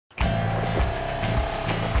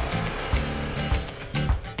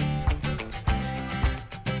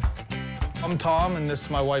I'm Tom, and this is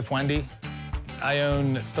my wife, Wendy. I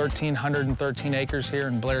own 1,313 acres here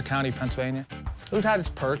in Blair County, Pennsylvania. We've had its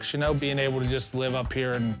perks, you know, being able to just live up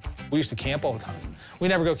here, and we used to camp all the time. We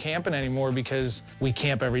never go camping anymore because we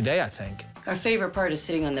camp every day, I think. Our favorite part is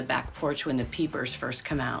sitting on the back porch when the peepers first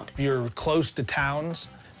come out. You're close to towns.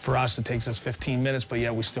 For us, it takes us 15 minutes, but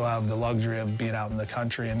yet we still have the luxury of being out in the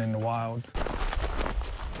country and in the wild.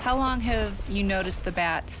 How long have you noticed the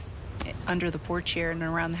bats under the porch here and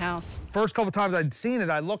around the house? First couple times I'd seen it,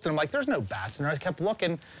 I looked and I'm like, there's no bats in there. I kept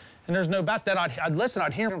looking and there's no bats. Then I'd listen,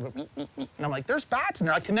 I'd hear them, and I'm like, there's bats in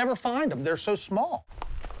there. I could never find them. They're so small.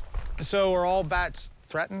 So are all bats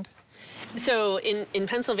threatened? So in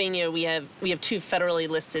Pennsylvania, we have two federally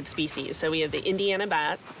listed species. So we have the Indiana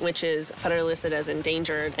bat, which is federally listed as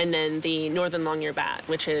endangered, and then the northern long-eared bat,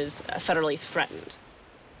 which is federally threatened.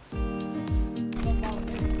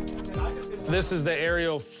 This is the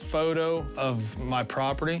aerial photo of my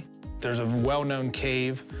property. There's a well-known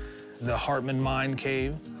cave, the Hartman Mine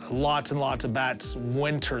Cave. Lots and lots of bats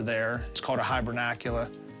winter there. It's called a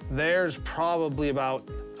hibernacula. There's probably about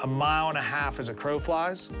 1.5 miles as a crow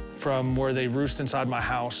flies from where they roost inside my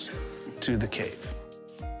house to the cave.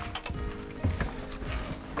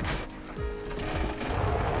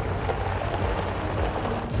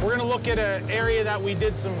 We're gonna look at an area that we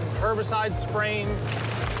did some herbicide spraying.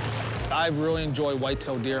 I really enjoy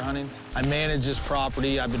whitetail deer hunting. I manage this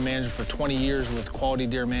property. I've been managing for 20 years with quality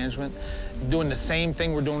deer management, doing the same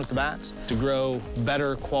thing we're doing with the bats to grow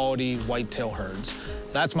better quality whitetail herds.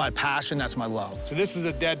 That's my passion, that's my love. So this is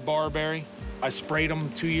a dead barberry. I sprayed them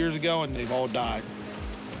 2 years ago and they've all died,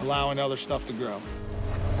 allowing other stuff to grow.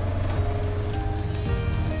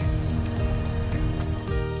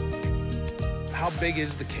 How big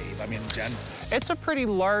is the cave, I mean, in general? It's a pretty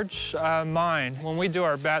large mine. When we do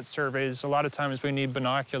our bat surveys, a lot of times we need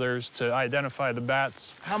binoculars to identify the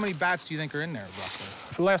bats. How many bats do you think are in there,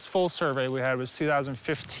 roughly? The last full survey we had was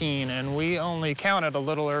 2015, and we only counted a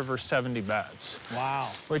little over 70 bats. Wow.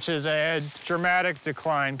 Which is a dramatic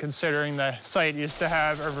decline, considering the site used to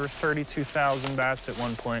have over 32,000 bats at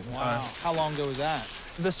one point in time. Wow. How long ago was that?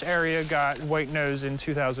 This area got white nose in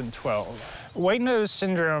 2012. White nose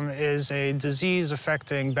syndrome is a disease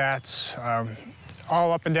affecting bats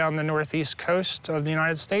all up and down the northeast coast of the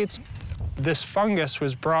United States. This fungus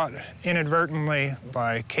was brought inadvertently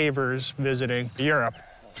by cavers visiting Europe.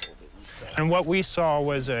 And what we saw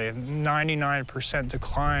was a 99%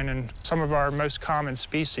 decline in some of our most common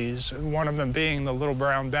species, one of them being the little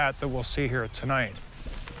brown bat that we'll see here tonight.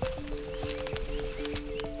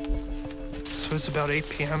 So it's about 8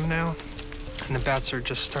 p.m. now, and the bats are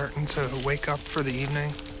just starting to wake up for the evening.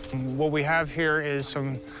 What we have here is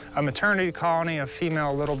a maternity colony of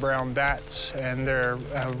female little brown bats, and they're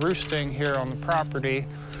roosting here on the property.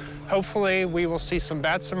 Hopefully, we will see some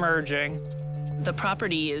bats emerging. The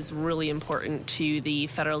property is really important to the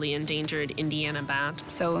federally endangered Indiana bat.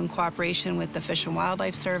 So in cooperation with the Fish and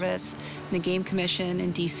Wildlife Service, the Game Commission,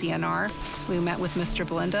 and DCNR, we met with Mr.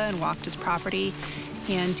 Belinda and walked his property.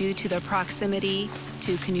 And due to the proximity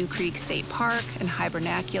to Canoe Creek State Park and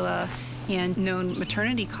hibernacula and known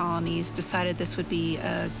maternity colonies, decided this would be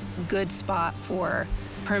a good spot for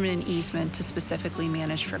permanent easement to specifically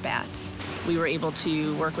manage for bats. We were able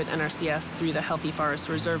to work with NRCS through the Healthy Forest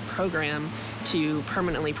Reserve program to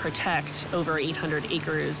permanently protect over 800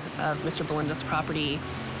 acres of Mr. Belinda's property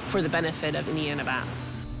for the benefit of Indiana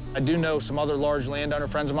bats. I do know some other large landowner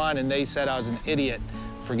friends of mine, and they said I was an idiot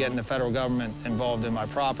for getting the federal government involved in my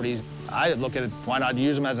properties. I look at it, why not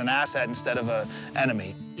use them as an asset instead of an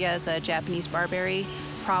enemy? He has a Japanese barberry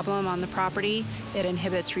problem on the property. It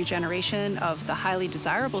inhibits regeneration of the highly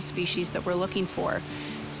desirable species that we're looking for.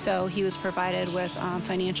 So he was provided with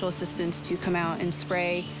financial assistance to come out and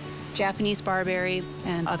spray Japanese barberry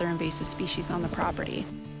and other invasive species on the property.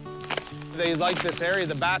 They like this area,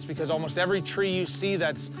 the bats, because almost every tree you see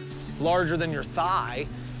that's larger than your thigh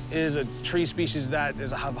is a tree species that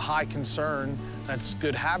is of high concern, that's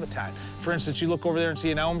good habitat. For instance, you look over there and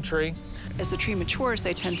see an elm tree. As the tree matures,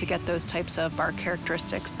 they tend to get those types of bark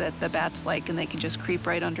characteristics that the bats like, and they can just creep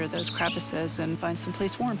right under those crevices and find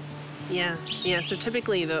someplace warm. Yeah, so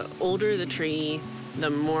typically the older the tree, the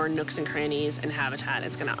more nooks and crannies and habitat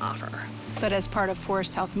it's gonna offer. But as part of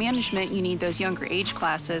forest health management, you need those younger age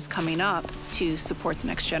classes coming up to support the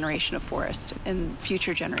next generation of forest and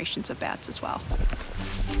future generations of bats as well.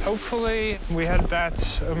 Hopefully, we had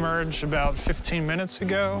bats emerge about 15 minutes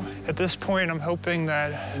ago. At this point, I'm hoping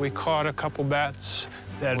that we caught a couple bats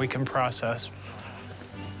that we can process.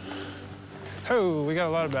 Oh, we got a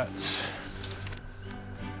lot of bats.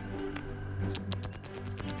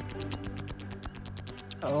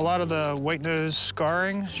 A lot of the white nose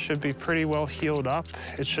scarring should be pretty well healed up.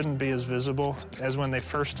 It shouldn't be as visible as when they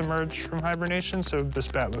first emerge from hibernation, so this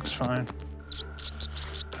bat looks fine.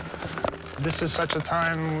 This is such a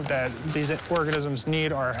time that these organisms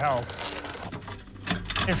need our help.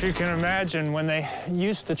 If you can imagine, when they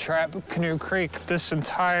used to trap Canoe Creek, this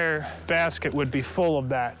entire basket would be full of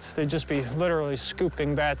bats. They'd just be literally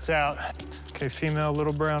scooping bats out. Okay, female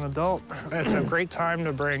little brown adult. It's a great time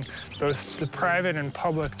to bring both the private and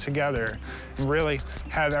public together and really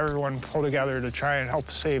have everyone pull together to try and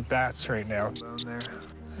help save bats right now.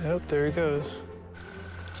 Yep, there he goes.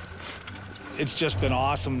 It's just been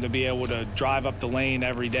awesome to be able to drive up the lane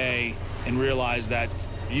every day and realize that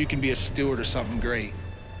you can be a steward of something great.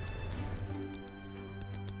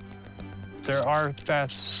 There are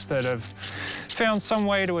bats that have found some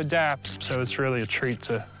way to adapt, so it's really a treat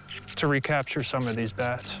to recapture some of these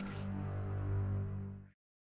bats.